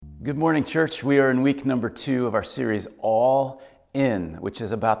Good morning, church. We are in week number 2 of our series, All In, which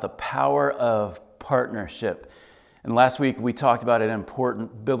is about the power of partnership. And last week we talked about an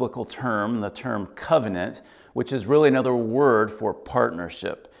important biblical term, the term covenant, which is really another word for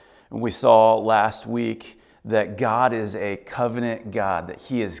partnership. And we saw last week that God is a covenant God, that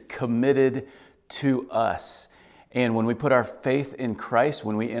He is committed to us. And when we put our faith in Christ,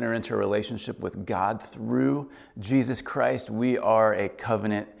 when we enter into a relationship with God through Jesus Christ, we are a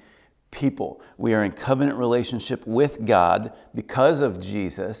covenant people. We are in covenant relationship with God because of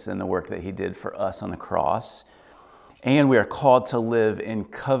Jesus and the work that He did for us on the cross. And we are called to live in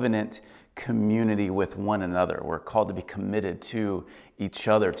covenant community with one another. We're called to be committed to each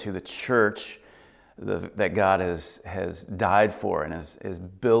other, to the church that God has died for and is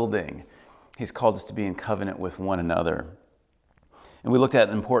building. He's called us to be in covenant with one another. And we looked at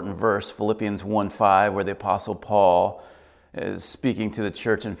an important verse, Philippians 1:5, where the Apostle Paul is speaking to the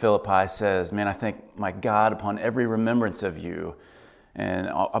church in Philippi, says, man, I thank my God upon every remembrance of you. And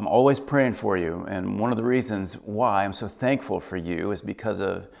I'm always praying for you. And one of the reasons why I'm so thankful for you is because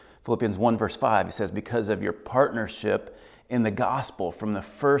of Philippians 1 verse 5. He says, because of your partnership in the gospel from the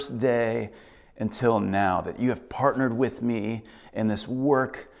first day until now, that you have partnered with me in this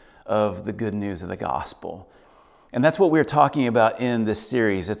work of the good news of the gospel. And that's what we're talking about in this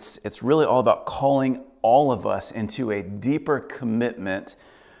series. It's really all about calling all of us into a deeper commitment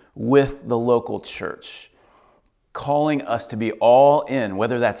with the local church, calling us to be all in,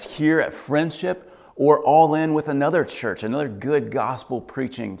 whether that's here at Friendship or all in with another church, another good gospel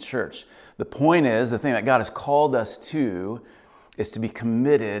preaching church. The point is, the thing that God has called us to is to be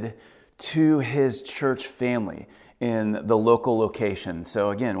committed to His church family in the local location. So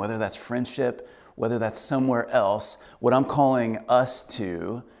again, whether that's Friendship, whether that's somewhere else, what I'm calling us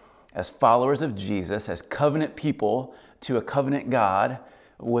to as followers of Jesus, as covenant people to a covenant God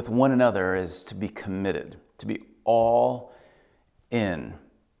with one another, is to be committed, to be all in.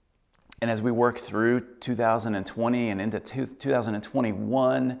 And as we work through 2020 and into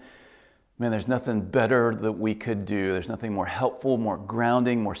 2021, man, there's nothing better that we could do. There's nothing more helpful, more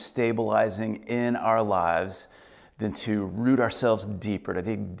grounding, more stabilizing in our lives than to root ourselves deeper, to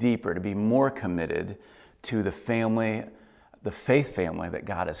dig deeper, to be more committed to the family, the faith family that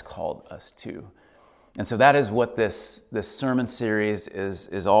God has called us to. And so that is what this sermon series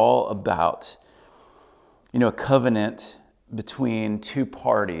is all about. You know, a covenant between two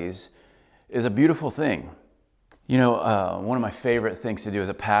parties is a beautiful thing. You know, one of my favorite things to do as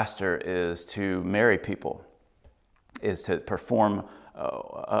a pastor is to marry people, is to perform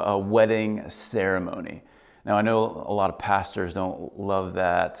a wedding ceremony. Now, I know a lot of pastors don't love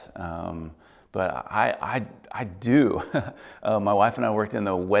that, but I do. My wife and I worked in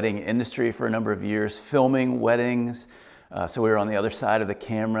the wedding industry for a number of years, filming weddings. So we were on the other side of the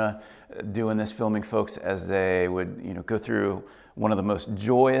camera doing this, filming folks as they would, go through one of the most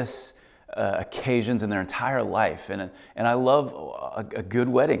joyous occasions in their entire life. And I love a good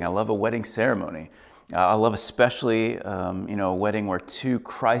wedding. I love a wedding ceremony. I love especially, a wedding where two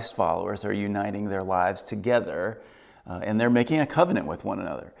Christ followers are uniting their lives together and they're making a covenant with one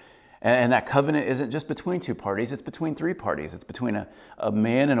another. And that covenant isn't just between two parties, it's between three parties. It's between a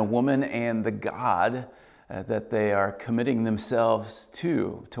man and a woman and the God that they are committing themselves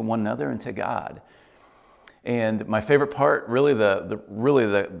to one another and to God. And my favorite part, really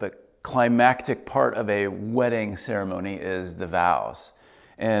the climactic part of a wedding ceremony is the vows.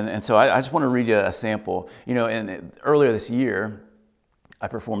 And so I just want to read you a sample. And earlier this year, I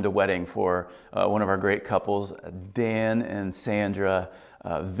performed a wedding for one of our great couples, Dan and Sandra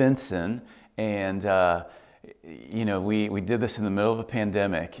Vinson, and we did this in the middle of a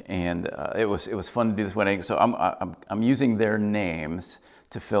pandemic, and it was fun to do this wedding. So I'm using their names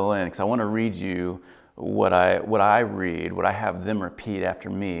to fill in because I want to read you what I have them repeat after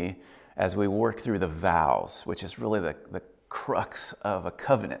me as we work through the vows, which is really the crux of a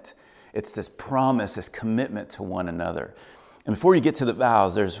covenant. It's this promise, this commitment to one another. And before you get to the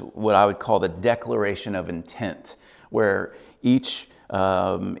vows, there's what I would call the declaration of intent, where each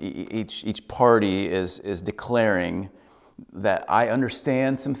party is declaring that I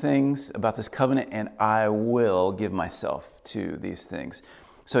understand some things about this covenant and I will give myself to these things.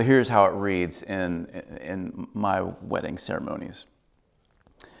 So here's how it reads in my wedding ceremonies.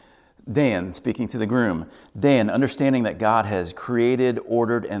 Dan, speaking to the groom, Dan, understanding that God has created,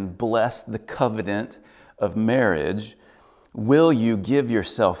 ordered, and blessed the covenant of marriage, will you give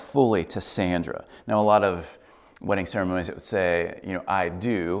yourself fully to Sandra? Now, a lot of wedding ceremonies, it would say, I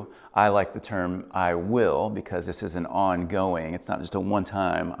do. I like the term I will because this is an ongoing. It's not just a one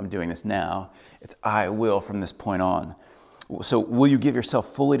time, I'm doing this now. It's I will from this point on. So will you give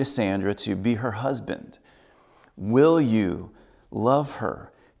yourself fully to Sandra to be her husband? Will you love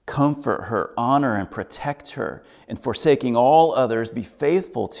her, comfort her, honor and protect her, and forsaking all others, be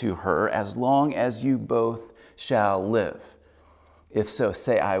faithful to her as long as you both shall live? If so,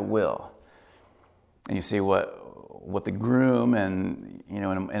 say, I will. And you see what the groom and,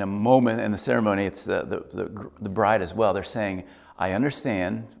 in a moment in the ceremony, it's the bride as well. They're saying, I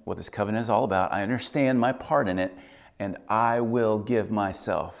understand what this covenant is all about. I understand my part in it, and I will give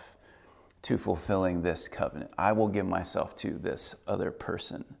myself to fulfilling this covenant. I will give myself to this other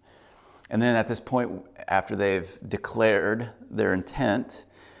person. And then at this point, after they've declared their intent,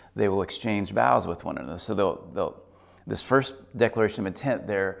 they will exchange vows with one another. So they'll this first declaration of intent,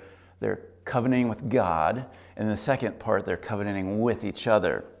 they're covenanting with God, and in the second part, they're covenanting with each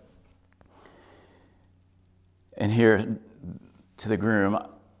other. And here, to the groom,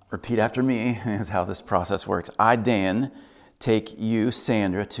 repeat after me, is how this process works. I, Dan, take you,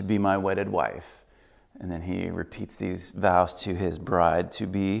 Sandra, to be my wedded wife. And then he repeats these vows to his bride to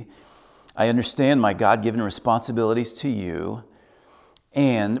be. I understand my God-given responsibilities to you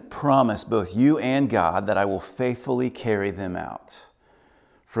and promise both you and God that I will faithfully carry them out.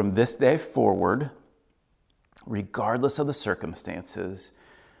 From this day forward, regardless of the circumstances,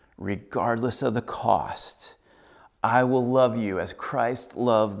 regardless of the cost, I will love you as Christ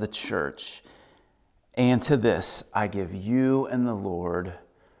loved the church. And to this, I give you and the Lord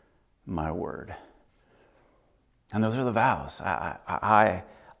my word. And those are the vows. I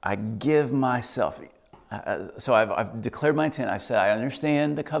give myself. So I've declared my intent. I've said, I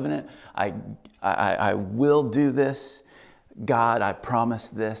understand the covenant. I will do this. God, I promise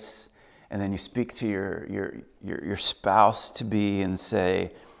this. And then you speak to your spouse to be and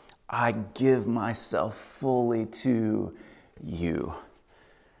say, I give myself fully to you.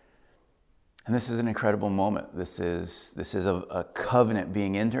 And this is an incredible moment. This is a covenant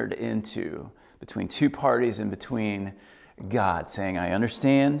being entered into between two parties and between God, saying, I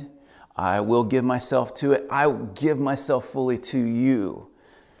understand, I will give myself to it, I will give myself fully to you.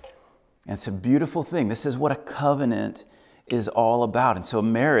 And it's a beautiful thing. This is what a covenant is all about. And so a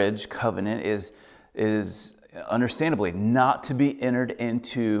marriage covenant is understandably not to be entered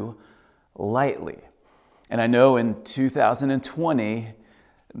into lightly. And I know in 2020,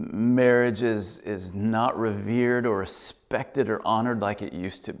 marriage is not revered or respected or honored like it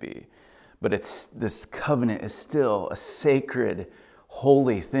used to be. But this covenant is still a sacred,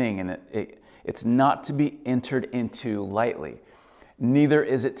 holy thing, and it's not to be entered into lightly. Neither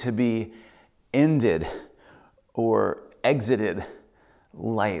is it to be ended or exited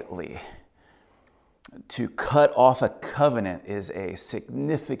lightly. To cut off a covenant is a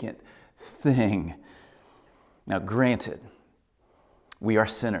significant thing. Now, granted, we are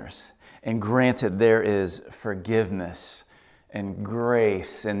sinners, and granted, there is forgiveness and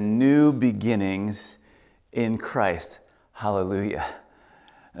grace and new beginnings in Christ. Hallelujah.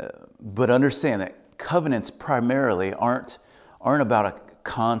 But understand that covenants primarily aren't about a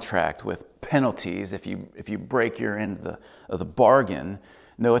contract with penalties if you break your end of the bargain.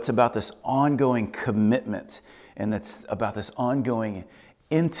 No, it's about this ongoing commitment, and it's about this ongoing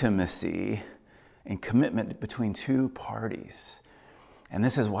intimacy and commitment between two parties. And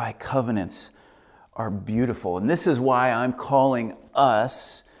this is why covenants are beautiful. And this is why I'm calling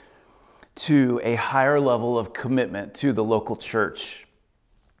us to a higher level of commitment to the local church.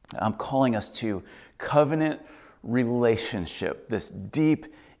 I'm calling us to covenant relationship, this deep,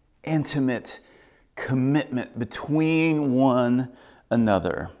 intimate commitment between one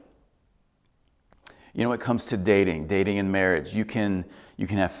another. You know, when it comes to dating and marriage, you can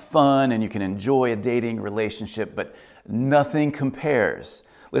have fun and you can enjoy a dating relationship, but nothing compares.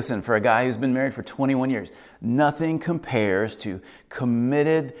 Listen, for a guy who's been married for 21 years, nothing compares to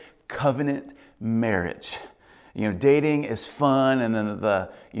committed covenant marriage. You know, dating is fun, and then the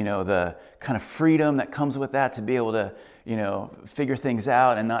kind of freedom that comes with that to be able to, figure things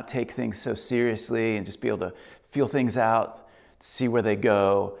out and not take things so seriously and just be able to feel things out, see where they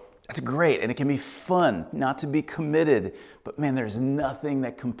go. That's great, and it can be fun not to be committed, but man, there's nothing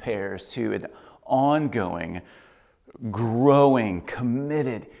that compares to an ongoing, growing,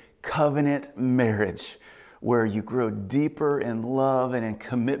 committed covenant marriage where you grow deeper in love and in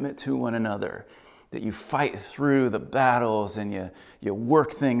commitment to one another, that you fight through the battles and you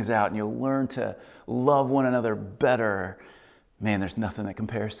work things out and you learn to love one another better. Man, there's nothing that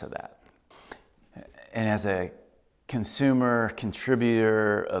compares to that. And as a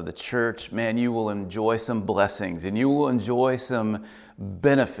contributor of the church, man, you will enjoy some blessings and you will enjoy some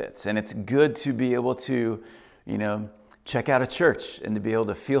benefits. And it's good to be able to, check out a church and to be able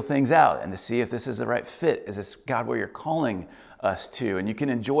to feel things out and to see if this is the right fit. Is this, God, where you're calling us to? And you can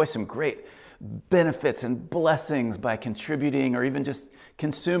enjoy some great benefits and blessings by contributing or even just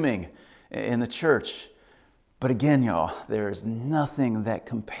consuming in the church. But again, y'all, there's nothing that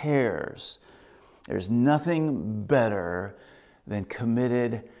compares. There's nothing better than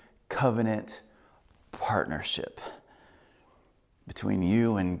committed covenant partnership between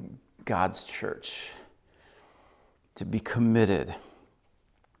you and God's church. To be committed.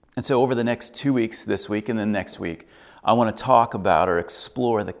 And so over the next 2 weeks, this week and then next week, I want to talk about or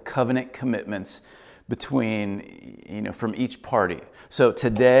explore the covenant commitments between, from each party. So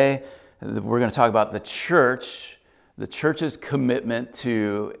today, we're going to talk about the church's commitment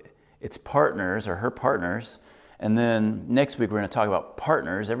to its partners or her partners. And then next week, we're going to talk about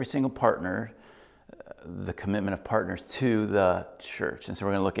partners, every single partner, the commitment of partners to the church. And so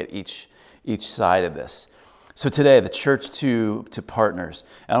we're going to look at each side of this. So today, the church to partners.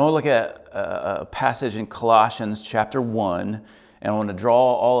 And I want to look at a passage in Colossians chapter 1, and I want to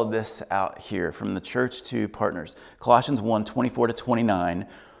draw all of this out here from the church to partners. Colossians 1, 24 to 29.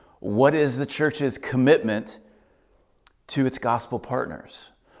 What is the church's commitment to its gospel partners?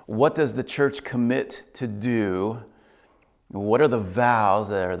 What does the church commit to do? What are the vows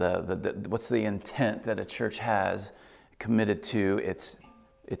that are what's the intent that a church has committed to its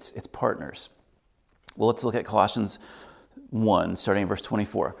partners? Well, let's look at Colossians 1, starting in verse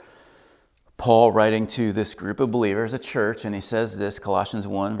 24. Paul writing to this group of believers, a church, and he says this, Colossians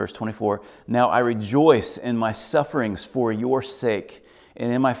 1, verse 24, "Now I rejoice in my sufferings for your sake,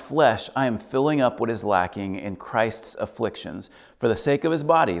 and in my flesh I am filling up what is lacking in Christ's afflictions, for the sake of his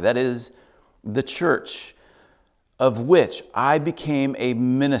body, that is, the church, of which I became a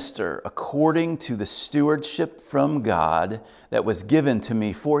minister according to the stewardship from God that was given to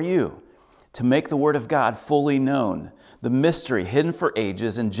me for you, to make the word of God fully known, the mystery hidden for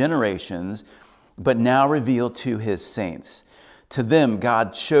ages and generations, but now revealed to his saints. To them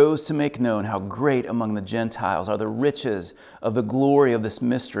God chose to make known how great among the Gentiles are the riches of the glory of this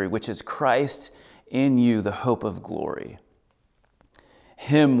mystery, which is Christ in you, the hope of glory.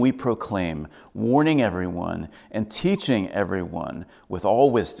 Him we proclaim, warning everyone and teaching everyone with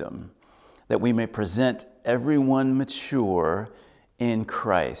all wisdom, that we may present everyone mature in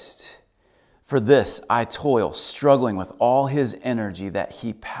Christ. For this I toil, struggling with all his energy that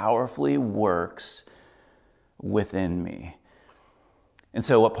he powerfully works within me." And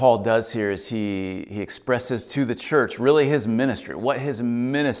so what Paul does here is he expresses to the church really his ministry, what his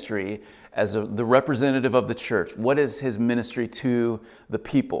ministry as the representative of the church, what is his ministry to the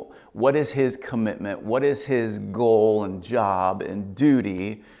people? What is his commitment? What is his goal and job and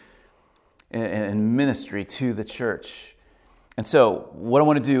duty and ministry to the church? And so what I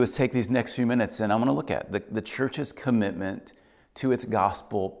want to do is take these next few minutes and I'm going to look at the church's commitment to its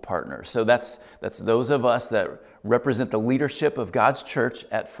gospel partners. So that's those of us that represent the leadership of God's church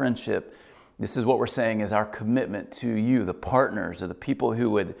at Friendship. This is what we're saying is our commitment to you, the partners, or the people who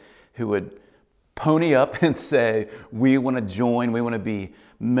would pony up and say, we want to join, we want to be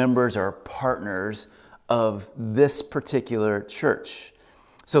members or partners of this particular church.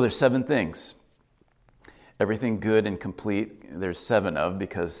 So there's 7 things. Everything good and complete, there's 7 of,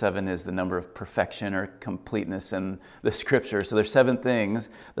 because 7 is the number of perfection or completeness in the scripture. So there's 7 things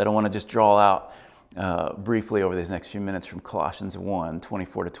that I want to just draw out briefly over these next few minutes from Colossians 1,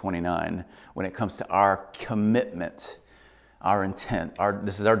 24 to 29, when it comes to our commitment, our intent.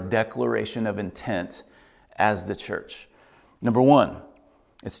 This is our declaration of intent as the church. Number 1,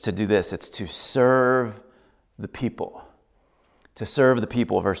 it's to do this. It's to serve the people. To serve the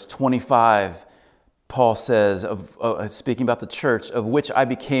people. Verse 25, Paul says, speaking about the church, of which I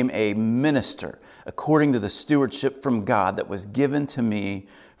became a minister according to the stewardship from God that was given to me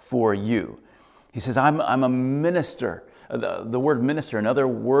for you. He says, I'm a minister. The word minister, another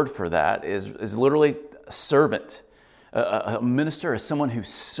word for that is literally servant. A minister is someone who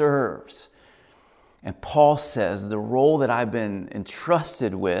serves. And Paul says the role that I've been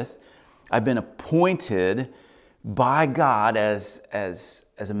entrusted with, I've been appointed by God as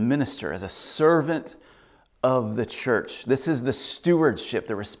a minister, as a servant of the church. This is the stewardship,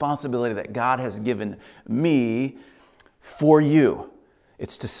 the responsibility that God has given me for you.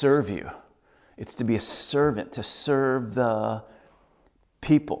 It's to serve you. It's to be a servant, to serve the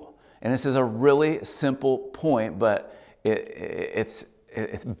people. And this is a really simple point, but it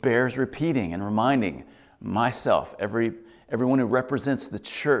bears repeating and reminding myself, everyone who represents the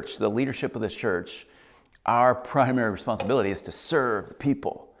church, the leadership of the church, our primary responsibility is to serve the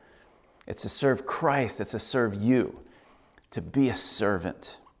people. It's to serve Christ. It's to serve you, to be a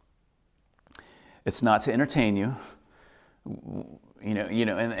servant. It's not to entertain you.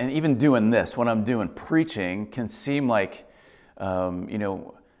 And even doing this, what I'm doing, preaching, can seem like,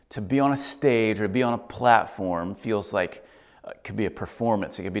 to be on a stage or be on a platform feels like it could be a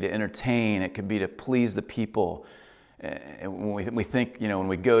performance. It could be to entertain. It could be to please the people. And when we think, when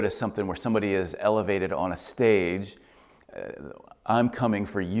we go to something where somebody is elevated on a stage, I'm coming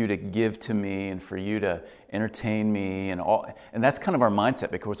for you to give to me and for you to entertain me and all. And that's kind of our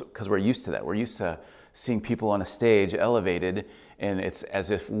mindset because we're used to that. We're used to seeing people on a stage elevated, and it's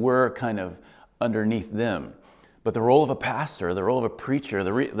as if we're kind of underneath them. But the role of a pastor, the role of a preacher,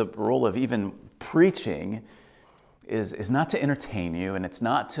 the role of even preaching is not to entertain you, and it's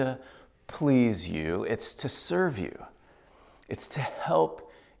not to please you. It's to serve you. It's to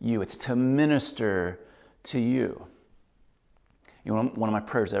help you. It's to minister to you. One of my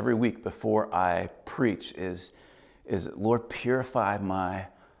prayers every week before I preach is Lord, purify my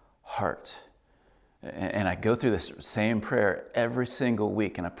heart. And I go through this same prayer every single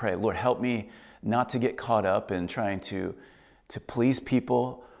week, and I pray, Lord, help me not to get caught up in trying to please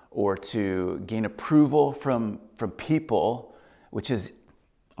people or to gain approval from people, which is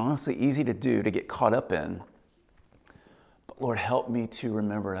honestly easy to do, to get caught up in. But Lord, help me to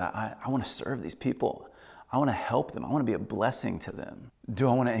remember that I want to serve these people. I want to help them. I want to be a blessing to them. Do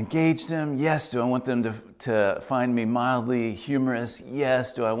I want to engage them? Yes. Do I want them to find me mildly humorous?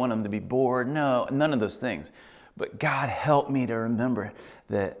 Yes. Do I want them to be bored? No, none of those things. But God, help me to remember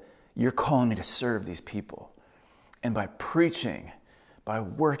that you're calling me to serve these people. And by preaching, by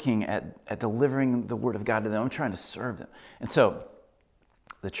working at delivering the word of God to them, I'm trying to serve them. And so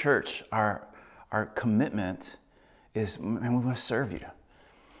the church, our commitment is, man, we want to serve you.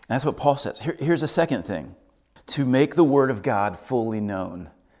 And that's what Paul says. Here's a second thing. To make the word of God fully known.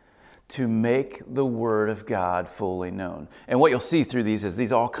 To make the word of God fully known. And what you'll see through these is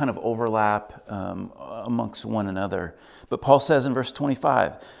these all kind of overlap amongst one another. But Paul says in verse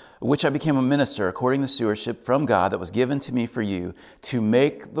 25, which I became a minister according to stewardship from God that was given to me for you, to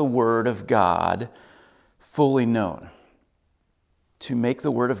make the word of God fully known. To make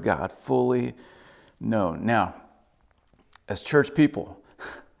the word of God fully known. Now, as church people,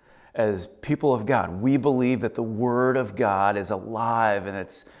 as people of God, we believe that the Word of God is alive and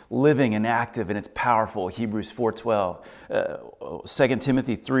it's living and active and it's powerful. Hebrews 4:12, 2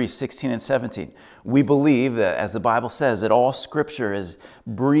 Timothy 3:16 and 17. We believe that, as the Bible says, that all Scripture is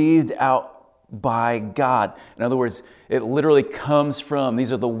breathed out by God. In other words, it literally comes from,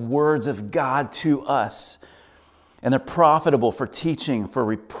 these are the words of God to us. And they're profitable for teaching, for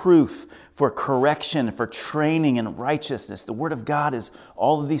reproof, for correction, for training in righteousness. The Word of God is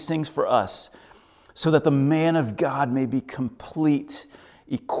all of these things for us, so that the man of God may be complete,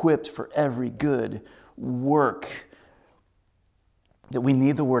 equipped for every good work. That we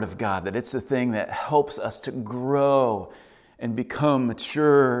need the Word of God, that it's the thing that helps us to grow and become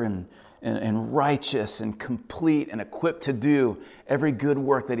mature and righteous and complete and equipped to do every good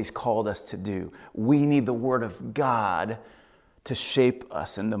work that He's called us to do. We need the Word of God to shape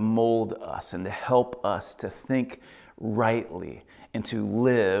us and to mold us and to help us to think rightly and to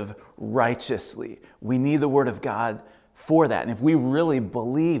live righteously. We need the Word of God for that. And if we really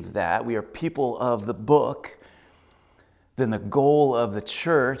believe that, we are people of the book, then the goal of the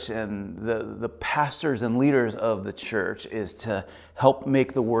church and the pastors and leaders of the church is to help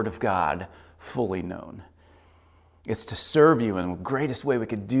make the Word of God fully known. It's to serve you, and the greatest way we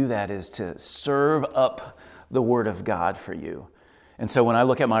could do that is to serve up the Word of God for you. And so when I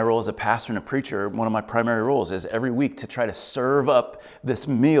look at my role as a pastor and a preacher, one of my primary roles is every week to try to serve up this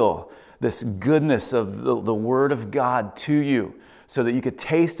meal, this goodness of the Word of God to you, so that you could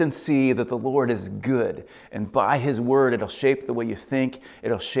taste and see that the Lord is good. And by His Word, it'll shape the way you think.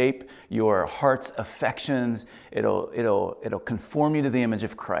 It'll shape your heart's affections. It'll conform you to the image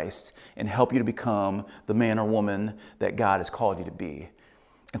of Christ and help you to become the man or woman that God has called you to be.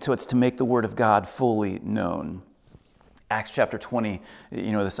 And so it's to make the Word of God fully known. Acts chapter 20,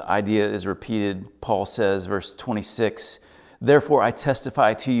 this idea is repeated. Paul says, verse 26, therefore I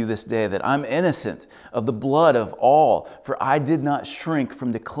testify to you this day that I'm innocent of the blood of all, for I did not shrink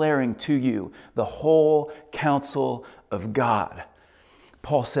from declaring to you the whole counsel of God.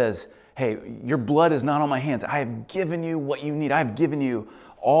 Paul says, hey, your blood is not on my hands. I have given you what you need. I've given you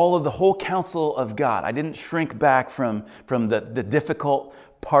all of the whole counsel of God. I didn't shrink back from the difficult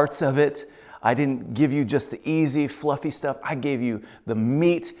parts of it. I didn't give you just the easy, fluffy stuff. I gave you the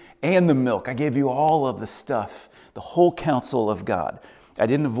meat and the milk. I gave you all of the stuff, the whole counsel of God. I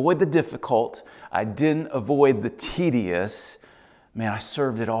didn't avoid the difficult. I didn't avoid the tedious. Man, I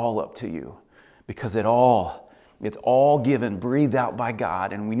served it all up to you because it all It's all given, breathed out by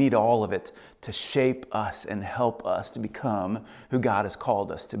God, and we need all of it to shape us and help us to become who God has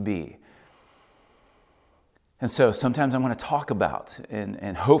called us to be. And so sometimes I'm going to talk about,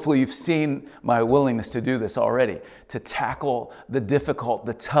 and hopefully you've seen my willingness to do this already, to tackle the difficult,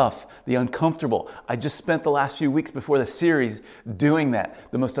 the tough, the uncomfortable. I just spent the last few weeks before the series doing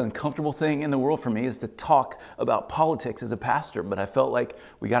that. The most uncomfortable thing in the world for me is to talk about politics as a pastor, but I felt like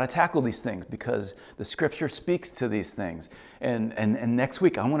we got to tackle these things because the Scripture speaks to these things. And next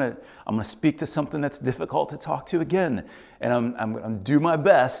week I'm gonna speak to something that's difficult to talk to again. And I'm going to do my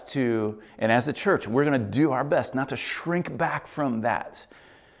best to, and as a church, we're going to do our best not to shrink back from that,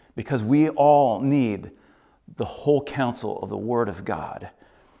 because we all need the whole counsel of the Word of God.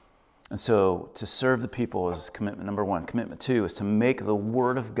 And so to serve the people is commitment number one. Commitment two is to make the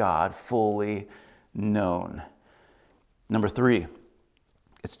Word of God fully known. Number three,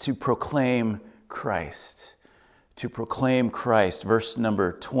 it's to proclaim Christ. To proclaim Christ. Verse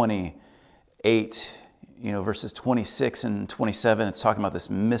number 28. Verses 26 and 27, it's talking about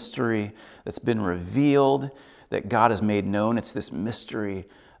this mystery that's been revealed, that God has made known. It's this mystery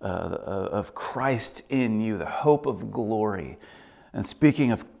of Christ in you, the hope of glory. And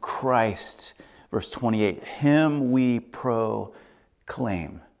speaking of Christ, verse 28, Him we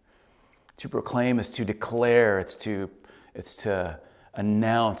proclaim. To proclaim is to declare, it's to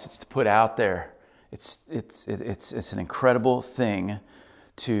announce, it's to put out there. It's an incredible thing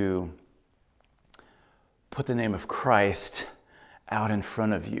to put the name of Christ out in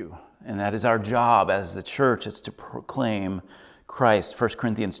front of you. And that is our job as the church. It's to proclaim Christ. 1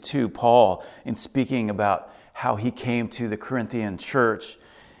 Corinthians 2, Paul, in speaking about how he came to the Corinthian church,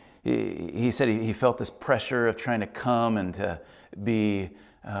 he said he felt this pressure of trying to come and to be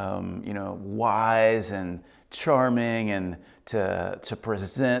wise and charming and to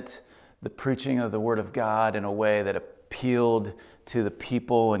present the preaching of the Word of God in a way that appealed to the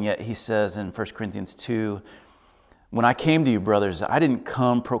people. And yet he says in 1 Corinthians 2, when I came to you, brothers, I didn't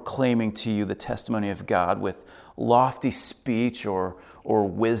come proclaiming to you the testimony of God with lofty speech or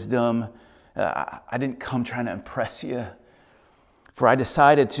wisdom. I didn't come trying to impress you. For I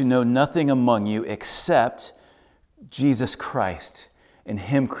decided to know nothing among you except Jesus Christ and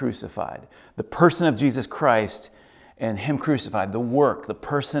Him crucified. The person of Jesus Christ and Him crucified. The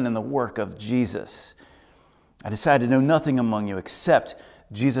person and the work of Jesus. I decided to know nothing among you except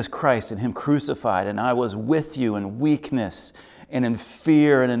Jesus Christ and Him crucified. And I was with you in weakness and in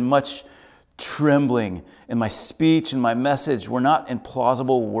fear and in much trembling. And my speech and my message were not in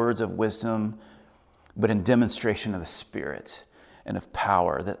plausible words of wisdom, but in demonstration of the Spirit and of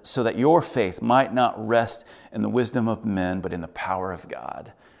power, so that your faith might not rest in the wisdom of men, but in the power of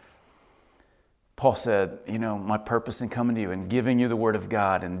God. Paul said, my purpose in coming to you and giving you the Word of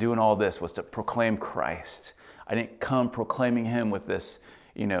God and doing all this was to proclaim Christ. I didn't come proclaiming Him with this,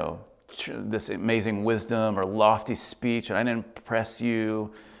 this amazing wisdom or lofty speech. And I didn't impress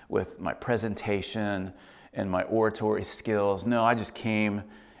you with my presentation and my oratory skills. No, I just came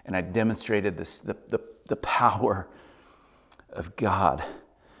and I demonstrated the power of God,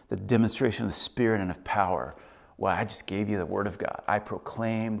 the demonstration of the Spirit and of power. Well, I just gave you the Word of God. I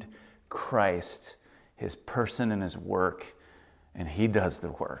proclaimed Christ, His person and His work, and He does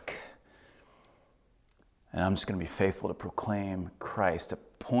the work. And I'm just going to be faithful to proclaim Christ, to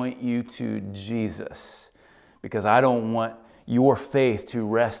point you to Jesus, because I don't want your faith to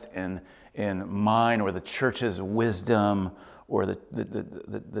rest in mine or the church's wisdom or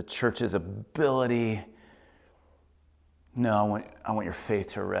the church's ability. No, I want your faith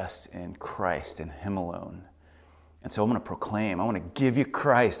to rest in Christ and Him alone. And so I'm going to proclaim, I want to give you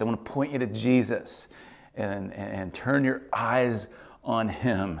Christ. I want to point you to Jesus and turn your eyes on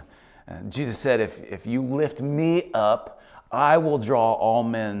Him. Jesus said, if you lift me up, I will draw all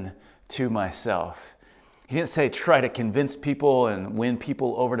men to myself. He didn't say try to convince people and win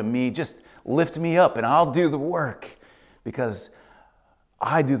people over to me. Just lift me up and I'll do the work, because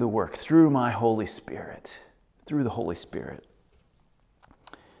I do the work through my Holy Spirit, through the Holy Spirit.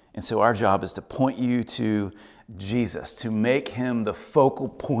 And so our job is to point you to Jesus, to make Him the focal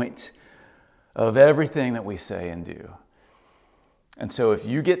point of everything that we say and do. And so if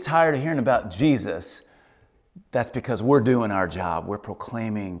you get tired of hearing about Jesus, that's because we're doing our job. We're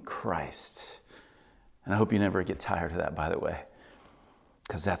proclaiming Christ. And I hope you never get tired of that, by the way,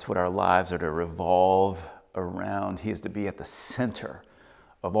 because that's what our lives are to revolve around. He is to be at the center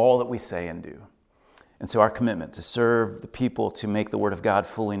of all that we say and do. And so our commitment to serve the people, to make the Word of God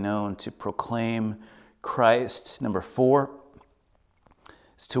fully known, to proclaim Christ. Number 4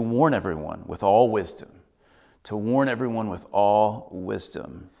 is to warn everyone with all wisdom, to warn everyone with all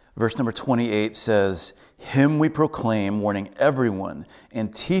wisdom. Verse number 28 says, "Him we proclaim, warning everyone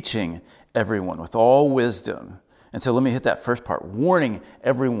and teaching everyone with all wisdom." And so let me hit that first part, warning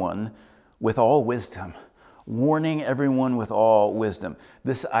everyone with all wisdom. Warning everyone with all wisdom.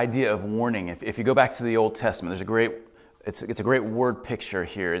 This idea of warning, if you go back to the Old Testament, it's a great word picture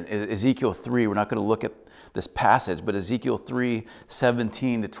here. In Ezekiel 3, we're not going to look at this passage, but Ezekiel 3,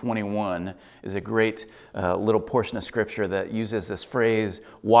 17 to 21 is a great little portion of scripture that uses this phrase,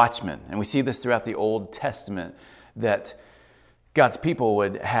 watchman. And we see this throughout the Old Testament, that God's people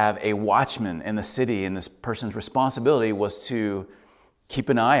would have a watchman in the city, and this person's responsibility was to keep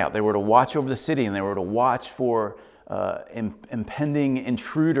an eye out. They were to watch over the city, and they were to watch for impending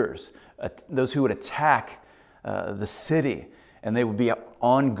intruders, those who would attack the city, and they would be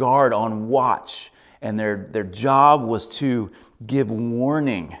on guard, on watch, and their job was to give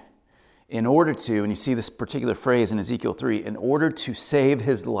warning in order to, and you see this particular phrase in Ezekiel 3, in order to save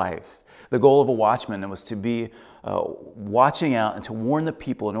his life. The goal of a watchman was to be watching out and to warn the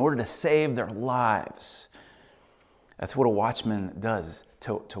people in order to save their lives. That's what a watchman does,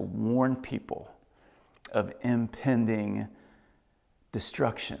 to warn people of impending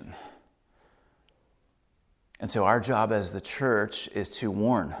destruction. And so our job as the church is to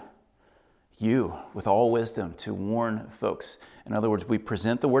warn you with all wisdom, to warn folks. In other words, we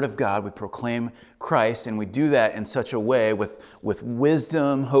present the Word of God, we proclaim Christ, and we do that in such a way with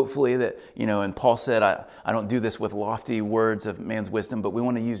wisdom, hopefully, that, and Paul said, I don't do this with lofty words of man's wisdom, but we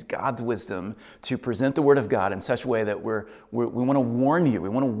want to use God's wisdom to present the Word of God in such a way that we want to warn you. We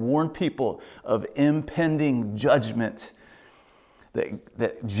want to warn people of impending judgment,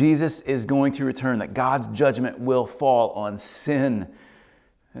 that Jesus is going to return, that God's judgment will fall on sin.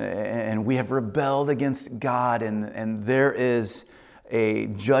 And we have rebelled against God, and there is a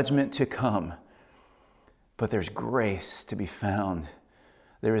judgment to come. But there's grace to be found.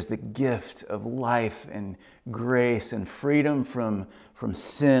 There is the gift of life and grace and freedom from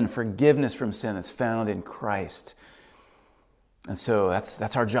sin, forgiveness from sin that's found in Christ. And so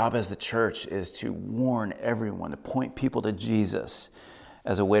that's our job as the church, is to warn everyone, to point people to Jesus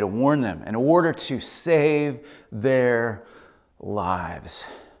as a way to warn them in order to save their lives.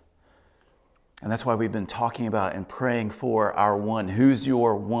 And that's why we've been talking about and praying for our one. Who's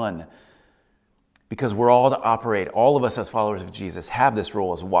your one? Because we're all to operate, all of us as followers of Jesus have this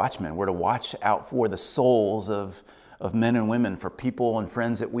role as watchmen. We're to watch out for the souls of men and women, for people and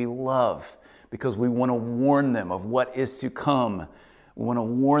friends that we love, because we want to warn them of what is to come. We want to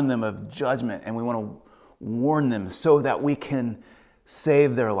warn them of judgment, and we want to warn them so that we can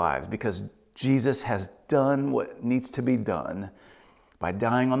save their lives, because Jesus has done what needs to be done by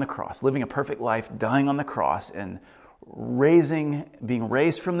dying on the cross, living a perfect life, dying on the cross, and being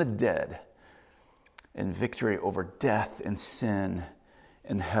raised from the dead in victory over death and sin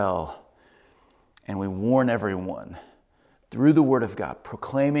and hell. And we warn everyone through the Word of God,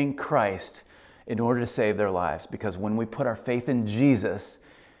 proclaiming Christ in order to save their lives. Because when we put our faith in Jesus,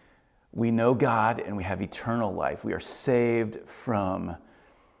 we know God and we have eternal life. We are saved from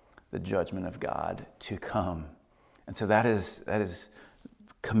the judgment of God to come. And so that is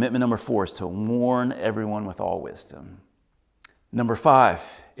commitment number 4, is to warn everyone with all wisdom. Number 5,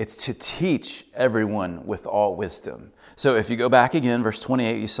 it's to teach everyone with all wisdom. So if you go back again, verse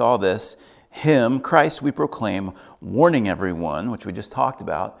 28, you saw this. Him, Christ, we proclaim, warning everyone, which we just talked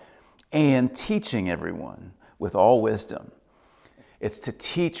about, and teaching everyone with all wisdom. It's to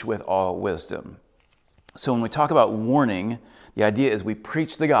teach with all wisdom. So when we talk about warning, the idea is we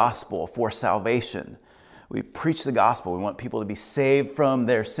preach the gospel for salvation. We preach the gospel. We want people to be saved from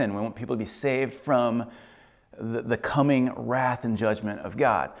their sin. We want people to be saved from the coming wrath and judgment of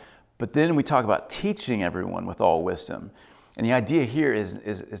God. But then we talk about teaching everyone with all wisdom. And the idea here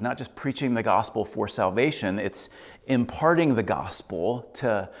is not just preaching the gospel for salvation, it's imparting the gospel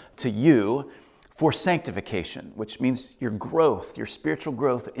to you for sanctification, which means your growth, your spiritual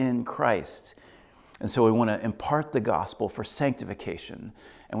growth in Christ. And so we want to impart the gospel for sanctification.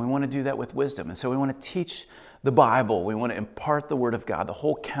 And we want to do that with wisdom. And so we want to teach the Bible. We want to impart the Word of God, the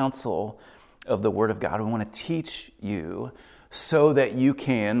whole counsel of the Word of God. We want to teach you so that you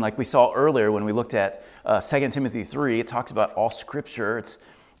can, like we saw earlier when we looked at 2 Timothy 3, it talks about all Scripture.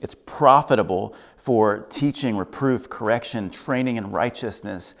 It's profitable for teaching, reproof, correction, training in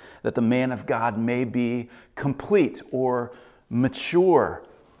righteousness, that the man of God may be complete or mature,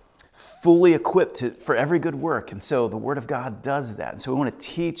 fully equipped for every good work. And so the Word of God does that. And so we want to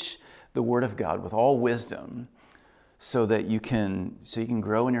teach the Word of God with all wisdom so that you can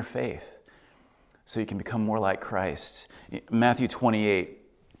grow in your faith, so you can become more like Christ. Matthew 28,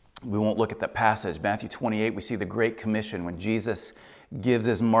 We won't look at that passage. Matthew 28, we see the Great Commission when Jesus gives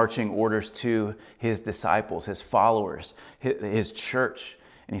his marching orders to his disciples, his followers, his church.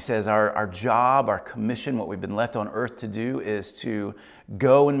 And he says our job, our commission, what we've been left on earth to do is to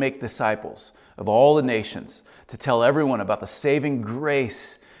go and make disciples of all the nations, to tell everyone about the saving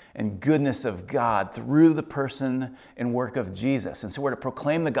grace and goodness of God through the person and work of Jesus. And so we're to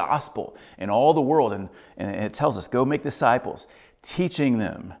proclaim the gospel in all the world. And it tells us, go make disciples, teaching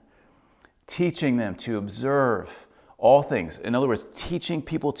them to observe all things. In other words, teaching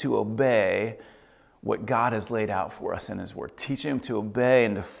people to obey what God has laid out for us in his word. Teaching them to obey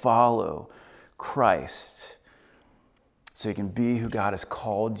and to follow Christ so you can be who God has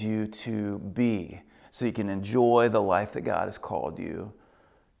called you to be, so you can enjoy the life that God has called you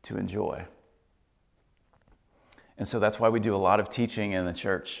to enjoy. And so that's why we do a lot of teaching in the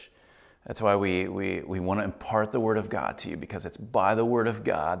church. That's why we want to impart the Word of God to you, because it's by the Word of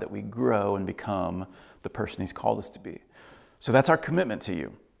God that we grow and become the person he's called us to be. So that's our commitment to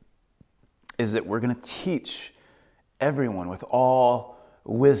you, is that we're going to teach everyone with all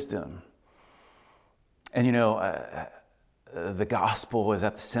wisdom. And the gospel is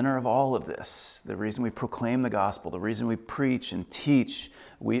at the center of all of this. The reason we proclaim the gospel, the reason we preach and teach,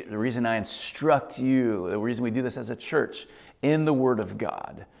 the reason I instruct you, the reason we do this as a church in the Word of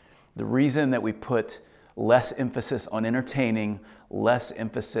God, the reason that we put less emphasis on entertaining, less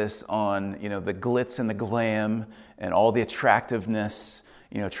emphasis on the glitz and the glam and all the attractiveness,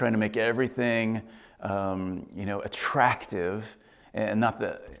 trying to make everything attractive, and not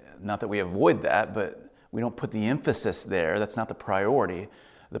that we avoid that, but we don't put the emphasis there. That's not the priority.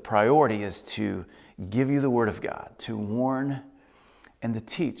 The priority is to give you the Word of God, to warn and to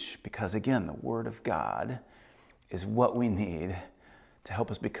teach, because again, the Word of God is what we need to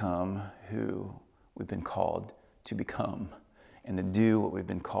help us become who we've been called to become and to do what we've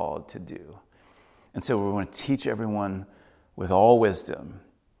been called to do. And so we want to teach everyone with all wisdom.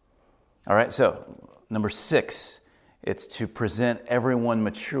 All right, so number 6, it's to present everyone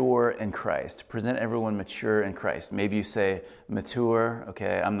mature in Christ. Present everyone mature in Christ. Maybe you say mature.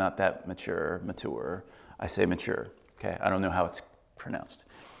 Okay, I'm not that mature. I say mature. Okay, I don't know how it's pronounced.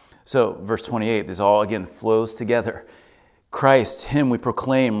 So verse 28, this all again flows together. Christ, him we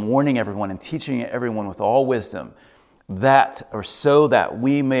proclaim, warning everyone and teaching everyone with all wisdom, so that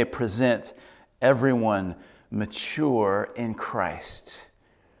we may present everyone mature in Christ.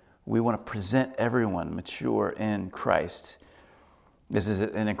 We want to present everyone mature in Christ. This is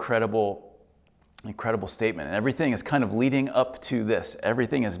an incredible statement. And everything is kind of leading up to this.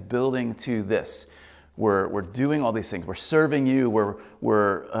 Everything is building to this. We're doing all these things. We're serving you.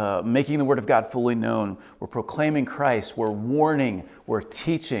 We're making the Word of God fully known. We're proclaiming Christ. We're warning. We're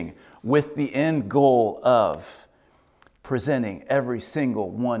teaching with the end goal of presenting every single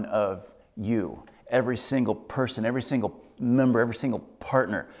one of you, every single person, every single member, every single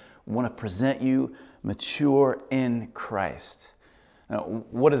partner. We want to present you mature in Christ. Now,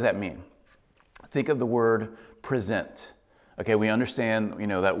 what does that mean? Think of the word present. Okay, we understand,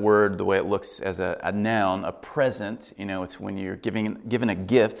 that word, the way it looks as a noun, a present. It's when you're given a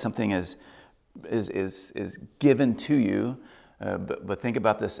gift, something is given to you. But think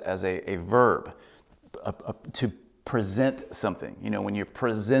about this as a verb, to present something. When you're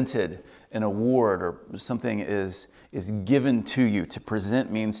presented an award or something is given to you. To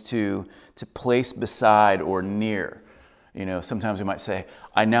present means to place beside or near. Sometimes we might say,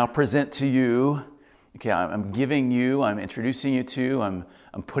 I now present to you. Okay, I'm giving you, I'm introducing you to,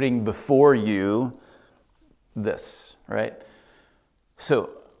 I'm putting before you this, right? So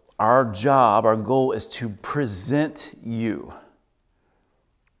our job, our goal is to present you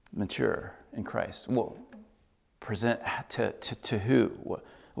mature in Christ. Well, present to who?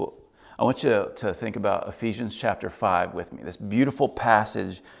 Well, I want you to think about Ephesians chapter 5 with me, this beautiful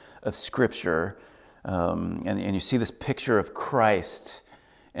passage of Scripture, and you see this picture of Christ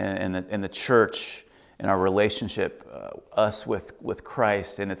and the church, in our relationship, us with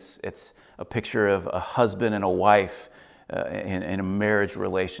Christ, and it's a picture of a husband and a wife in a marriage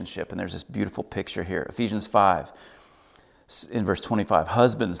relationship. And there's this beautiful picture here. Ephesians 5, in verse 25,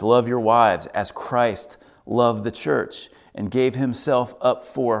 husbands, love your wives as Christ loved the church and gave himself up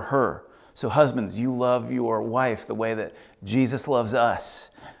for her. So husbands, you love your wife the way that Jesus loves us.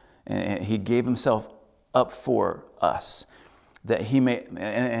 And he gave himself up for us, that he may,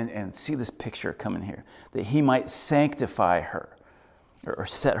 and see this picture coming here, that he might sanctify her or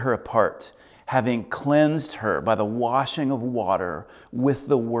set her apart, having cleansed her by the washing of water with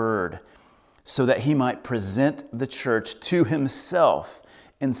the word, so that he might present the church to himself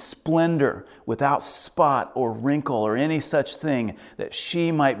in splendor, without spot or wrinkle or any such thing, that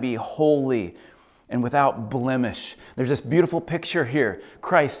she might be holy and without blemish. There's this beautiful picture here.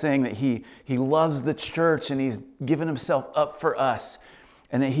 Christ saying that he loves the church and he's given himself up for us,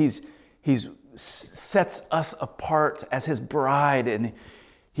 and that he's sets us apart as his bride, and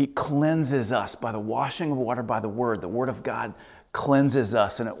he cleanses us by the washing of water by the word. The word of God cleanses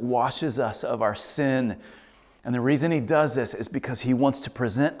us and it washes us of our sin. And the reason he does this is because he wants to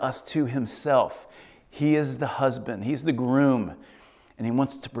present us to himself. He is the husband, he's the groom, and he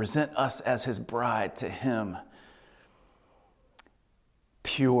wants to present us as his bride to him.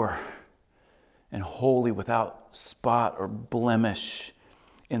 Pure and holy, without spot or blemish,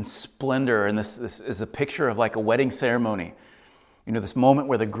 in splendor. And this is a picture of like a wedding ceremony. You know, this moment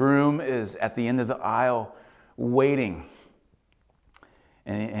where the groom is at the end of the aisle waiting,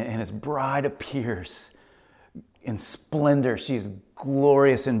 and his bride appears in splendor. She's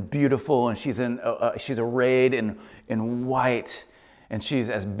glorious and beautiful, and she's arrayed in white, and she's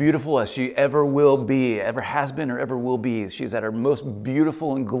as beautiful as she ever will be, ever has been or ever will be. She's at her most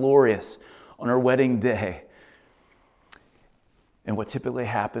beautiful and glorious on her wedding day. And what typically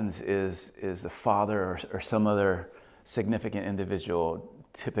happens is the father or some other significant individual,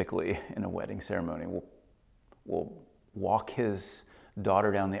 typically in a wedding ceremony, will walk his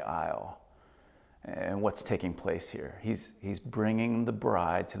daughter down the aisle. And what's taking place here? He's bringing the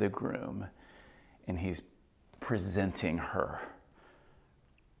bride to the groom, and he's presenting her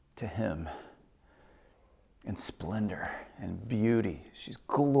to him in splendor and beauty. She's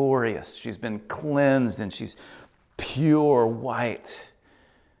glorious. She's been cleansed, and she's pure white.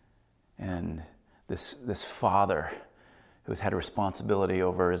 And this father who's had a responsibility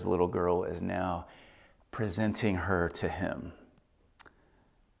over his little girl is now presenting her to him.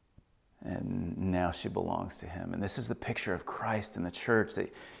 And now she belongs to him. And this is the picture of Christ in the church,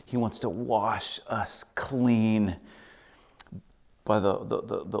 that he wants to wash us clean by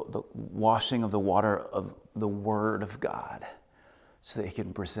the washing of the water of the Word of God, so that he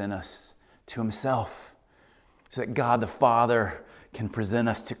can present us to himself, so that God the Father can present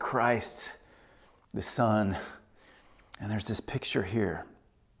us to Christ the Son. And there's this picture here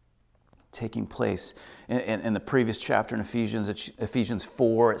taking place. In the previous chapter in Ephesians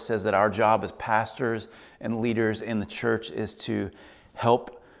 4, it says that our job as pastors and leaders in the church is to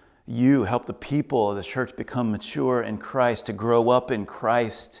help the people of the church become mature in Christ, to grow up in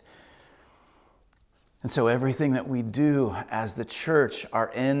Christ. And so everything that we do as the church,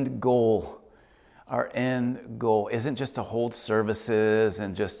 our end goal isn't just to hold services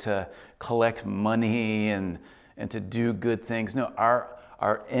and just to collect money and to do good things. No,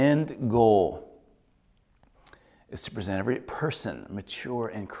 our end goal is to present every person mature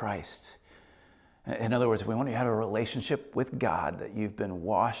in Christ. In other words, we want you to have a relationship with God, that you've been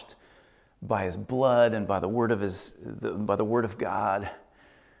washed by his blood and by the word of God,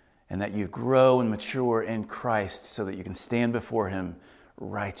 and that you grow and mature in Christ so that you can stand before him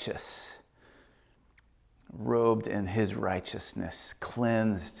righteous, robed in his righteousness,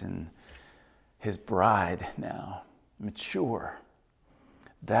 cleansed in his bride now, mature.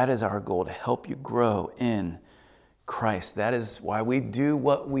 That is our goal, to help you grow in Christ. That is why we do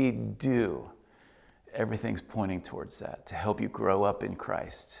what we do. Everything's pointing towards that, to help you grow up in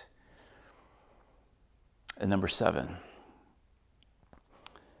Christ. And number 7,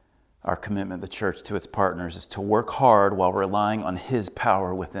 our commitment, the church, to its partners is to work hard while relying on his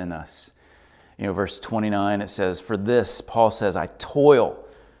power within us. You know, verse 29, it says, "For this," Paul says, I toil,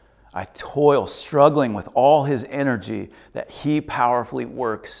 struggling with all his energy that he powerfully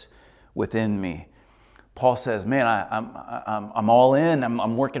works within me." Paul says, man, I'm all in.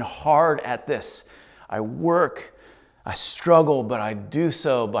 I'm working hard at this. I struggle, but I do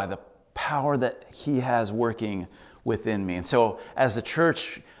so by the power that he has working within me. And so as a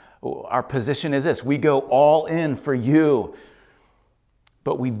church, our position is this: we go all in for you,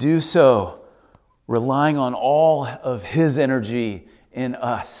 but we do so relying on all of his energy in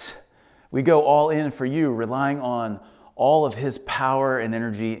us. We go all in for you, relying on all of his power and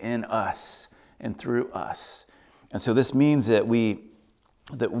energy in us and through us. And so this means that we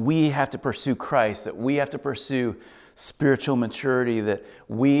have to pursue Christ, that we have to pursue spiritual maturity, that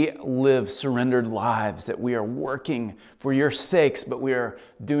we live surrendered lives, that we are working for your sakes, but we are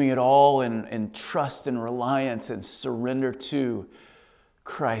doing it all in trust and reliance and surrender to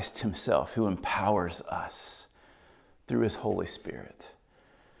Christ himself, who empowers us through his Holy Spirit.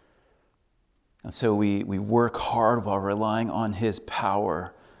 And so we work hard while relying on his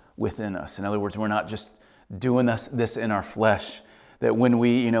power within us. In other words, we're not just doing this in our flesh, that when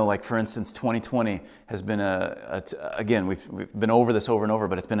we, like for instance, 2020 has been again, we've been over this over and over,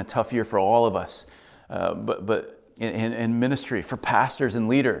 but it's been a tough year for all of us. But in ministry, for pastors and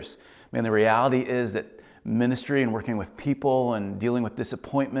leaders, man, the reality is that ministry and working with people and dealing with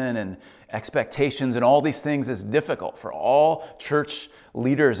disappointment and expectations and all these things is difficult for all church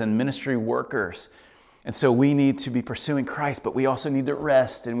leaders and ministry workers. And so we need to be pursuing Christ, but we also need to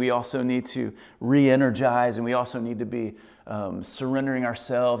rest, and we also need to re-energize, and we also need to be surrendering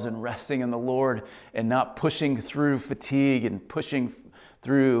ourselves and resting in the Lord and not pushing through fatigue and pushing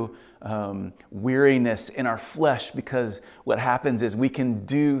through weariness in our flesh, because what happens is we can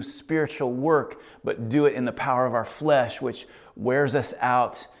do spiritual work, but do it in the power of our flesh, which wears us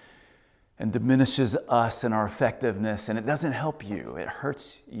out and diminishes us and our effectiveness, and it doesn't help you, it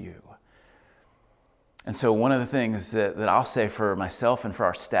hurts you. And so one of the things that I'll say for myself and for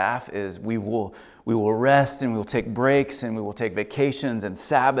our staff is we will rest, and we will take breaks, and we will take vacations and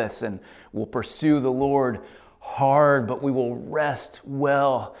Sabbaths, and we'll pursue the Lord hard, but we will rest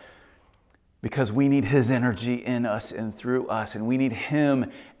well, because we need His energy in us and through us, and we need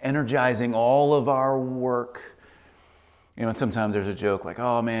Him energizing all of our work. And sometimes there's a joke like,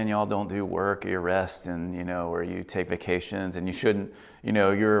 oh man, y'all don't do work or you rest, and or you take vacations, and you shouldn't,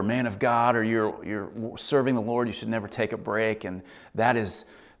 you're a man of God, or you're serving the Lord, you should never take a break. And that is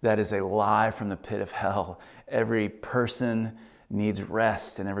a lie from the pit of hell. Every person needs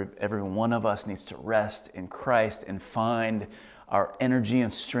rest, and every one of us needs to rest in Christ and find our energy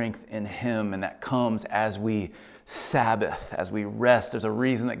and strength in Him. And that comes as we Sabbath, as we rest. There's a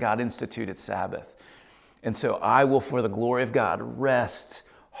reason that God instituted Sabbath. And so I will, for the glory of God, rest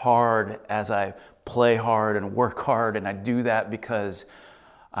hard as I play hard and work hard. And I do that because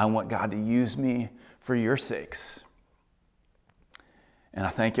I want God to use me for your sakes. And I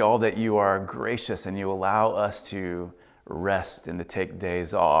thank you all that you are gracious and you allow us to rest and to take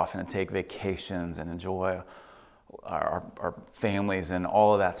days off and to take vacations and enjoy our families and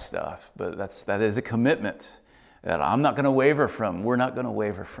all of that stuff. But that is a commitment that I'm not going to waver from. We're not going to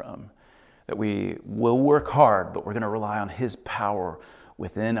waver from. That we will work hard, but we're going to rely on His power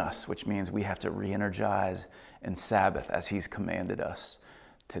within us, which means we have to re-energize and Sabbath as He's commanded us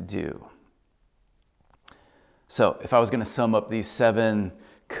to do. So if I was going to sum up these 7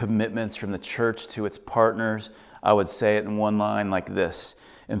 commitments from the church to its partners, I would say it in one line like this: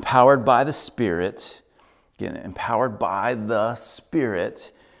 empowered by the Spirit, again, empowered by the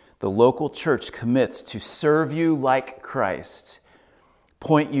Spirit, the local church commits to serve you like Christ,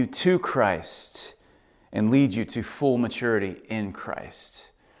 point you to Christ, and lead you to full maturity in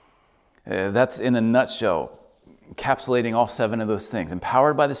Christ. That's in a nutshell, encapsulating all 7 of those things.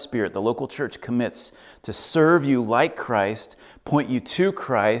 Empowered by the Spirit, the local church commits to serve you like Christ, point you to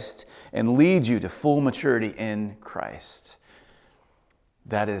Christ, and lead you to full maturity in Christ.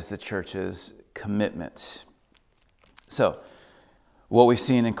 That is the church's commitment. So, what we've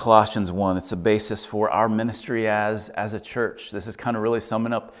seen in Colossians 1, it's a basis for our ministry as a church. This is kind of really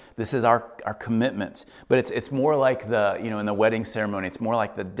summing up, this is our commitment. But it's more like in the wedding ceremony, it's more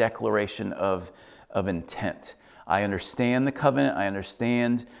like the declaration of intent. I understand the covenant, I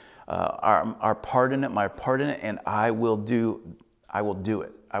understand our part in it, my part in it, and I will do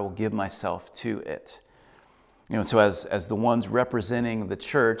it. I will give myself to it. So as the ones representing the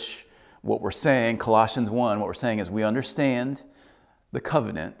church, what we're saying, Colossians 1, what we're saying is we understand the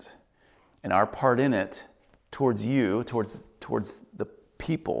covenant and our part in it towards you, towards the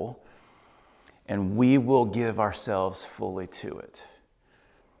people, and we will give ourselves fully to it.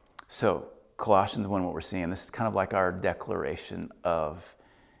 So Colossians 1, what we're seeing, this is kind of like our declaration of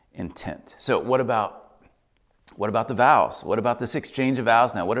intent. So what about the vows? What about this exchange of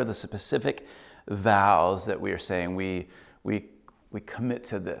vows now? What are the specific vows that we are saying we commit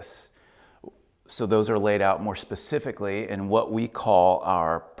to this? So those are laid out more specifically in what we call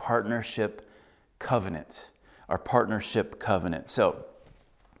our partnership covenant. Our partnership covenant. So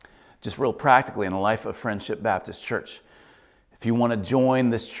just real practically in the life of Friendship Baptist Church, if you want to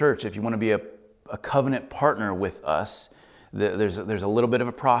join this church, if you want to be a covenant partner with us, there's a little bit of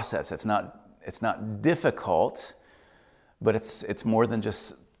a process. It's not difficult, but it's more than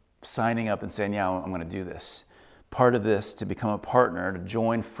just signing up and saying, yeah, I'm going to do this. Part of this, to become a partner, to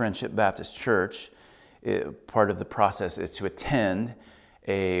join Friendship Baptist Church, part of the process is to attend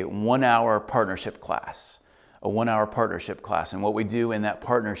a 1-hour partnership class. A 1-hour partnership class. And what we do in that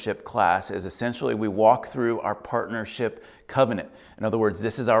partnership class is essentially we walk through our partnership covenant. In other words,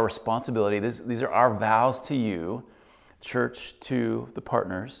 this is our responsibility. These are our vows to you, church to the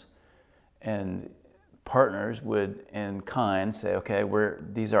partners. And partners would, in kind, say, okay,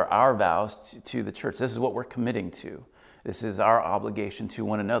 these are our vows to the church. This is what we're committing to. This is our obligation to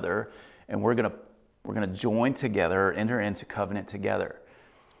one another, and we're gonna join together, or enter into covenant together.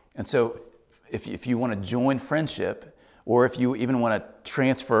 And so if you want to join friendship, or if you even want to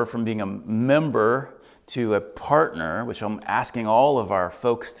transfer from being a member to a partner, which I'm asking all of our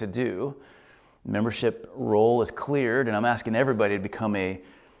folks to do, membership role is cleared, and I'm asking everybody to become a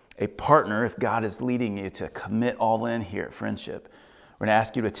partner if God is leading you to commit all in here at Friendship. We're going to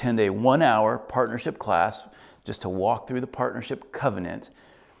ask you to attend a 1-hour partnership class just to walk through the partnership covenant.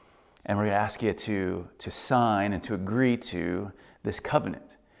 And we're going to ask you to sign and to agree to this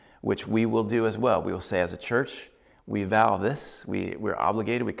covenant, which we will do as well. We will say as a church, we vow this, we're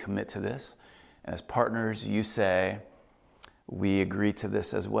obligated, we commit to this. And as partners, you say, we agree to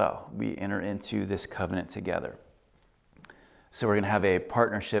this as well. We enter into this covenant together. So we're going to have a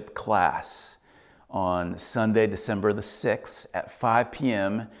partnership class on Sunday, December the 6th at 5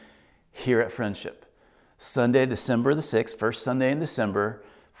 p.m. here at Friendship. Sunday, December the 6th, first Sunday in December,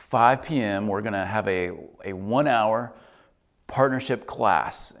 5 p.m., we're going to have a 1-hour partnership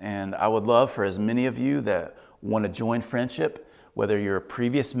class. And I would love for as many of you that want to join Friendship, whether you're a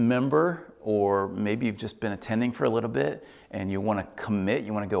previous member or maybe you've just been attending for a little bit and you want to commit,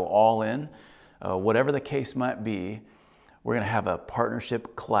 you want to go all in, whatever the case might be, we're going to have a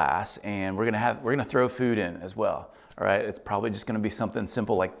partnership class, and we're going to throw food in as well. All right, it's probably just going to be something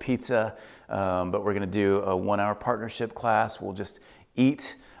simple like pizza, but we're going to do a 1-hour partnership class. We'll just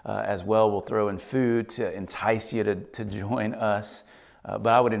eat as well. We'll throw in food to entice you to join us.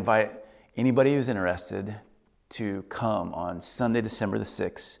 But I would invite anybody who's interested to come on Sunday, December the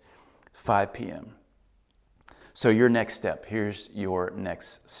 6th, 5 p.m. So your next step, here's your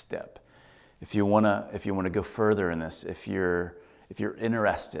next step. If you wanna go further in this, if you're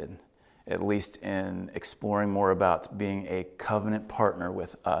interested, at least in exploring more about being a covenant partner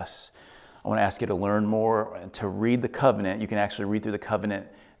with us, I want to ask you to learn more and to read the covenant. You can actually read through the covenant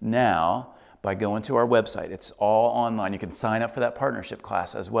now by going to our website. It's all online. You can sign up for that partnership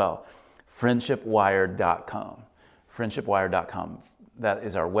class as well. friendshipwired.com. friendshipwired.com. That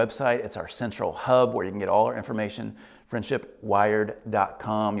is our website. It's our central hub where you can get all our information.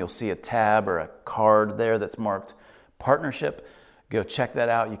 friendshipwired.com. You'll see a tab or a card there that's marked partnership. Go check that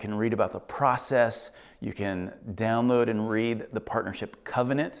out. You can read about the process. You can download and read the partnership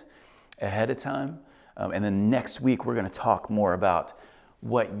covenant ahead of time. And then next week, we're going to talk more about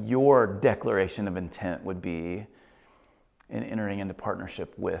what your declaration of intent would be in entering into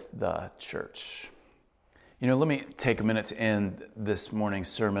partnership with the church. You know, let me take a minute to end this morning's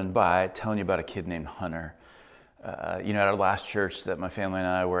sermon by telling you about a kid named Hunter. At our last church that my family and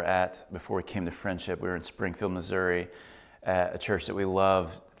I were at before we came to Friendship, we were in Springfield, Missouri, at a church that we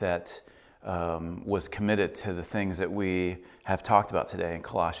loved that was committed to the things that we have talked about today in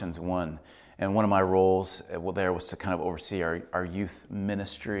Colossians 1. And one of my roles there was to kind of oversee our youth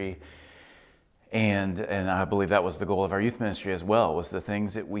ministry. And I believe that was the goal of our youth ministry as well, was the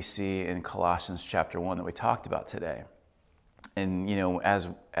things that we see in Colossians chapter 1 that we talked about today. And, as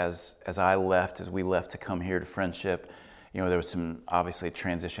we left to come here to Friendship, there was some, obviously,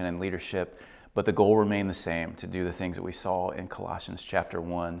 transition in leadership, but the goal remained the same, to do the things that we saw in Colossians chapter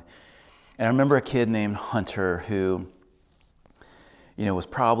 1. And I remember a kid named Hunter who, was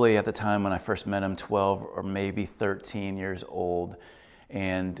probably at the time when I first met him 12 or maybe 13 years old.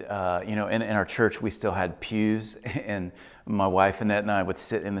 And, in our church, we still had pews, and my wife Annette and I would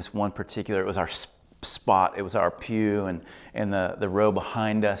sit in this one particular, it was our spot, it was our pew, and the row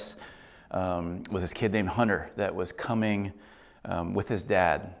behind us was this kid named Hunter that was coming with his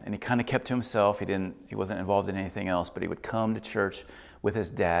dad. And he kind of kept to himself. He wasn't involved in anything else, but he would come to church with his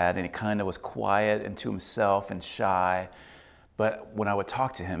dad, and he kind of was quiet and to himself and shy. But when I would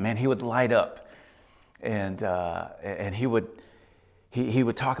talk to him, man, he would light up, and he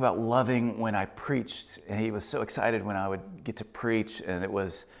would talk about loving when I preached, and he was so excited when I would get to preach, and it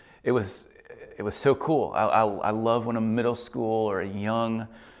was so cool. I love when a middle school or a young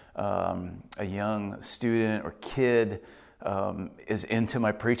student or kid is into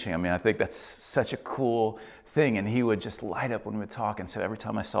my preaching. I mean, I think that's such a cool thing, and he would just light up when we would talk. And so every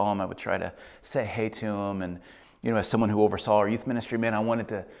time I saw him, I would try to say hey to him. And as someone who oversaw our youth ministry, man, I wanted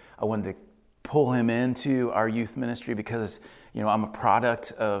to pull him into our youth ministry because I'm a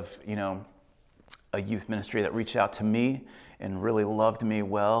product of a youth ministry that reached out to me and really loved me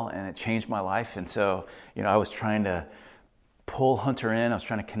well, and it changed my life. And so I was trying to pull Hunter in. I was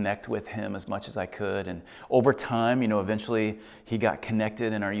trying to connect with him as much as I could. And over time, eventually he got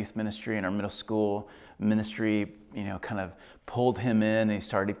connected in our youth ministry and our middle school ministry, kind of pulled him in, and he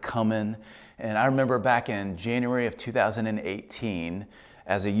started coming. And I remember back in January of 2018,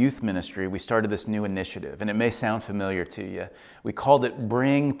 as a youth ministry, we started this new initiative, and it may sound familiar to you. We called it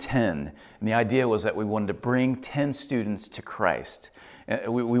Bring 10, and the idea was that we wanted to bring 10 students to Christ.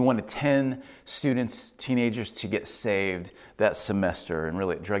 We wanted 10 students, teenagers, to get saved that semester, and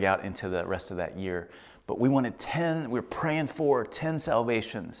really it drug out into the rest of that year. But we wanted 10, we were praying for 10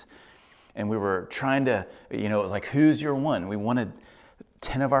 salvations, and we were trying to, it was like, who's your one? We wanted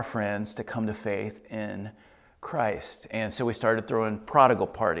 10 of our friends to come to faith in Christ. And so we started throwing prodigal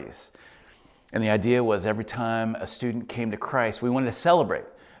parties. And the idea was every time a student came to Christ, we wanted to celebrate,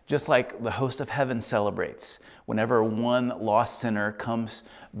 just like the host of heaven celebrates whenever one lost sinner comes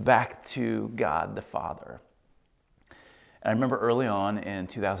back to God the Father. And I remember early on in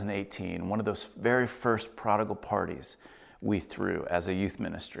 2018, one of those very first prodigal parties we threw as a youth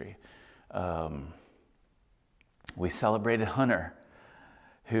ministry. We celebrated Hunter,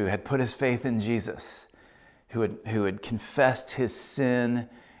 who had put his faith in Jesus, who had confessed his sin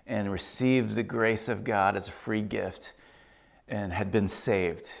and received the grace of God as a free gift and had been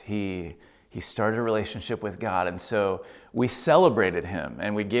saved. He started a relationship with God, and so we celebrated him,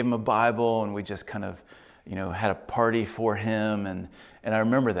 and we gave him a Bible, and we just kind of, had a party for him, and I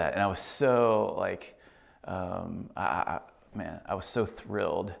remember that, and I was so I was so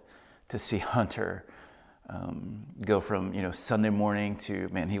thrilled to see Hunter go from Sunday morning to,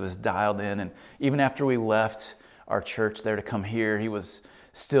 he was dialed in, and even after we left our church there to come here, he was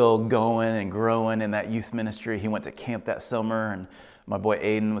still going and growing in that youth ministry. He went to camp that summer, and my boy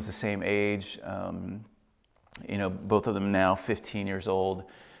Aiden was the same age. Both of them now 15 years old,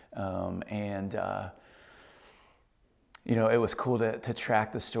 it was cool to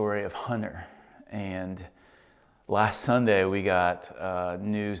track the story of Hunter. And last Sunday, we got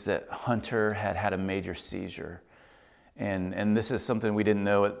news that Hunter had a major seizure. And this is something we didn't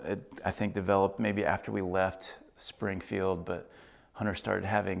know. It I think, developed maybe after we left Springfield, but Hunter started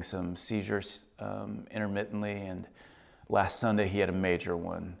having some seizures intermittently, and last Sunday he had a major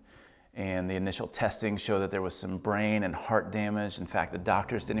one. And the initial testing showed that there was some brain and heart damage. In fact, the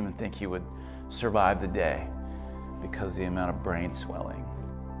doctors didn't even think he would survive the day because of the amount of brain swelling.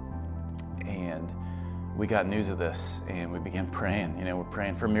 And we got news of this, and we began praying. We're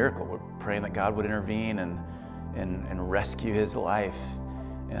praying for a miracle. We're praying that God would intervene and rescue his life.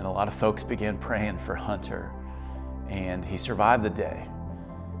 And a lot of folks began praying for Hunter. And he survived the day,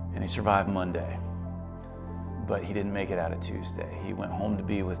 and he survived Monday. But he didn't make it out of Tuesday. He went home to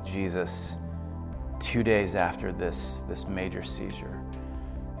be with Jesus 2 days after this major seizure.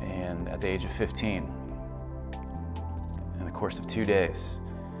 And at the age of 15, in the course of 2 days,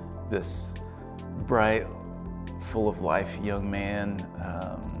 this bright, full of life young man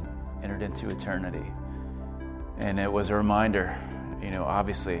entered into eternity. And it was a reminder,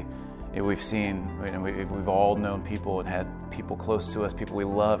 obviously, we've seen, we've all known people and had people close to us, people we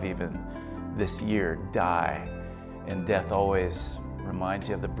love even, this year die. And death always reminds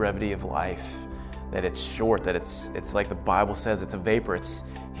you of the brevity of life, that it's short, that it's like the Bible says, it's a vapor. It's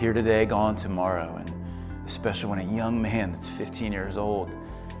here today, gone tomorrow. And especially when a young man that's 15 years old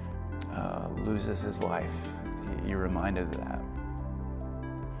loses his life, you're reminded of that.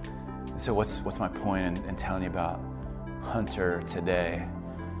 So what's my point in telling you about Hunter today?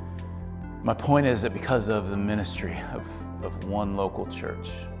 My point is that because of the ministry of one local church,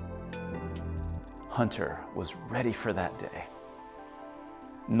 Hunter was ready for that day.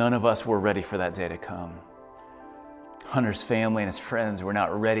 None of us were ready for that day to come. Hunter's family and his friends were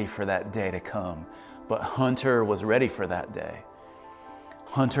not ready for that day to come, but Hunter was ready for that day.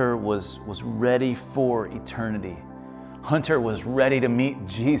 Hunter was ready for eternity. Hunter was ready to meet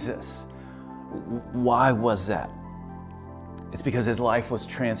Jesus. Why was that? It's because his life was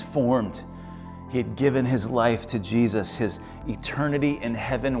transformed. He had given his life to Jesus. His eternity in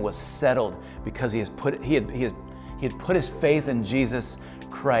heaven was settled because he had put his faith in Jesus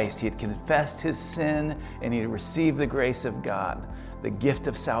Christ. He had confessed his sin, and he had received the grace of God, the gift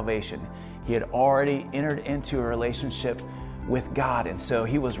of salvation. He had already entered into a relationship with God, and so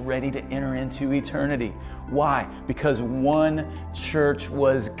he was ready to enter into eternity. Why? Because one church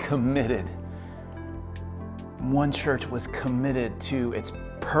was committed. One church was committed to its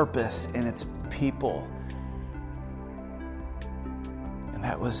purpose and its people. And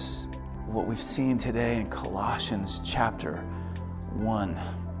that was what we've seen today in Colossians chapter 1.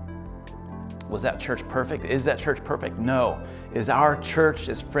 Was that church perfect? Is that church perfect? No. Is our church,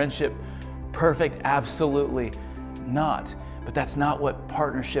 is friendship perfect? Absolutely not. But that's not what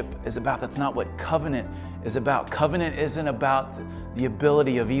partnership is about. That's not what covenant is about. Covenant isn't about the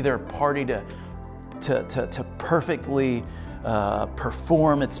ability of either party to perfectly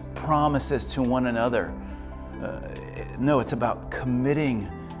perform its promises to one another. No, it's about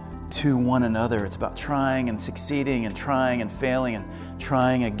committing to one another. It's about trying and succeeding and trying and failing and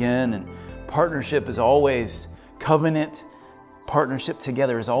trying again. And partnership is always, covenant partnership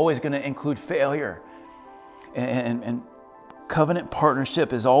together is always going to include failure. And covenant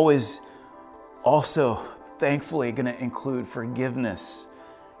partnership is always also, thankfully, going to include forgiveness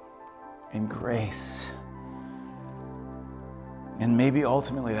and grace. And maybe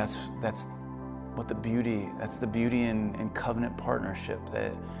ultimately that's the beauty in covenant partnership,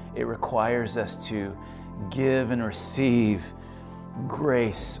 that it requires us to give and receive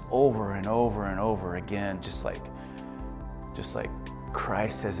grace over and over and over again, just like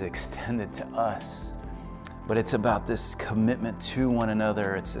Christ has extended to us. But it's about this commitment to one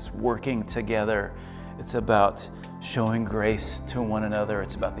another. It's this working together. It's about showing grace to one another.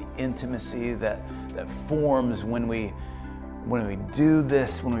 It's about the intimacy that forms when we do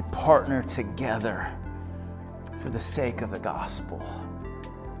this, when we partner together for the sake of the gospel.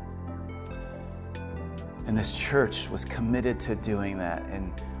 And this church was committed to doing that.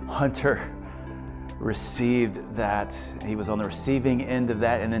 And Hunter received that. He was on the receiving end of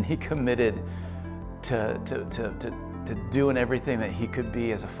that. And then he committed to doing everything that he could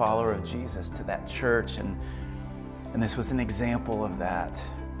be as a follower of Jesus to that church. And this was an example of that.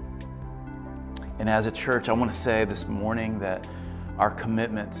 And as a church, I want to say this morning that our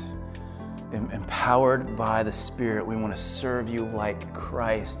commitment, empowered by the Spirit, we want to serve you like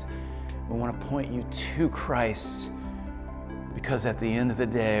Christ. We want to point you to Christ, because at the end of the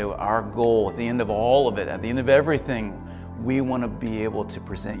day, our goal, at the end of all of it, at the end of everything, we want to be able to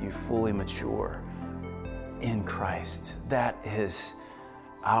present you fully mature in Christ. That is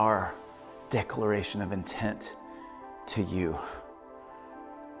our declaration of intent to you.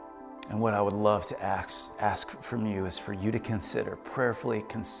 And what I would love to ask from you is for you to prayerfully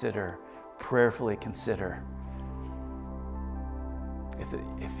consider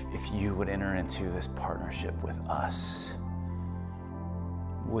if you would enter into this partnership with us.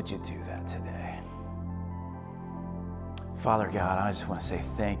 Would you do that today? Father God, I just want to say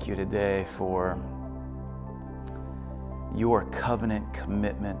thank you today for your covenant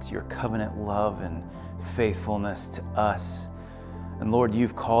commitment, your covenant love and faithfulness to us. And Lord,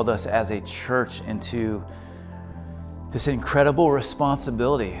 you've called us as a church into this incredible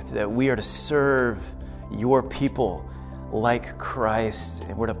responsibility that we are to serve your people like Christ.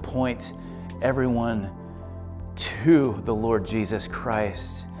 And we're to point everyone to the Lord Jesus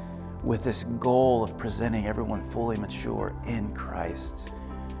Christ with this goal of presenting everyone fully mature in Christ.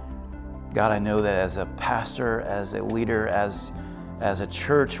 God, I know that as a pastor, as a leader, as a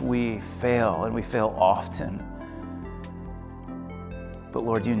church, we fail, and we fail often. But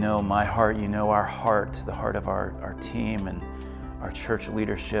Lord, you know my heart, you know our heart, the heart of our team and our church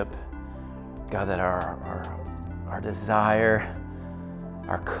leadership. God, that our desire,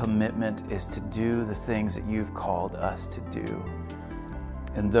 our commitment is to do the things that you've called us to do.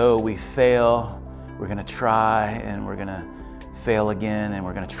 And though we fail, we're going to try, and we're going to fail again, and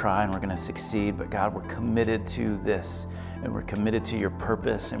we're going to try, and we're going to succeed. But God, we're committed to this, and we're committed to your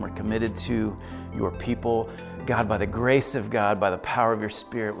purpose, and we're committed to your people. God, by the grace of God, by the power of your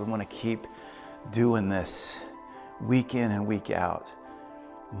Spirit, we want to keep doing this week in and week out,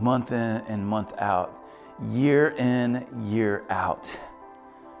 month in and month out, year in, year out.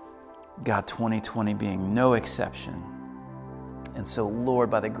 God, 2020 being no exception. And so, Lord,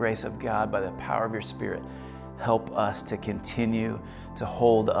 by the grace of God, by the power of your Spirit, help us to continue to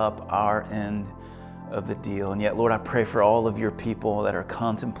hold up our end of the deal. And yet, Lord, I pray for all of your people that are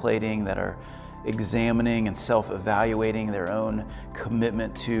contemplating, that are examining and self-evaluating their own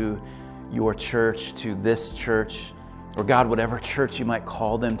commitment to your church, to this church, or God, whatever church you might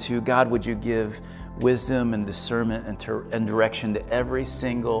call them to. God, would you give wisdom and discernment and direction to every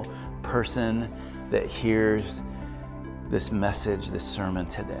single person that hears this message, this sermon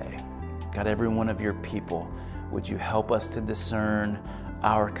today. God, every one of your people, would you help us to discern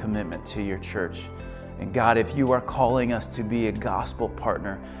our commitment to your church? And God, if you are calling us to be a gospel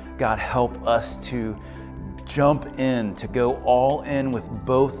partner, God, help us to jump in, to go all in with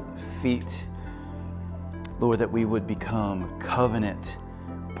both feet. Lord, that we would become covenant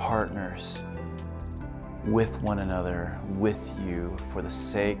partners with one another, with you, for the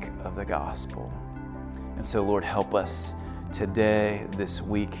sake of the gospel. And so, Lord, help us today, this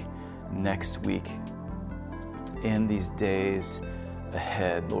week, next week, in these days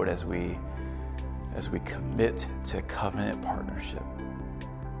ahead, Lord, as we commit to covenant partnership.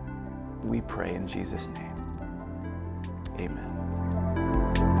 We pray in Jesus' name. Amen.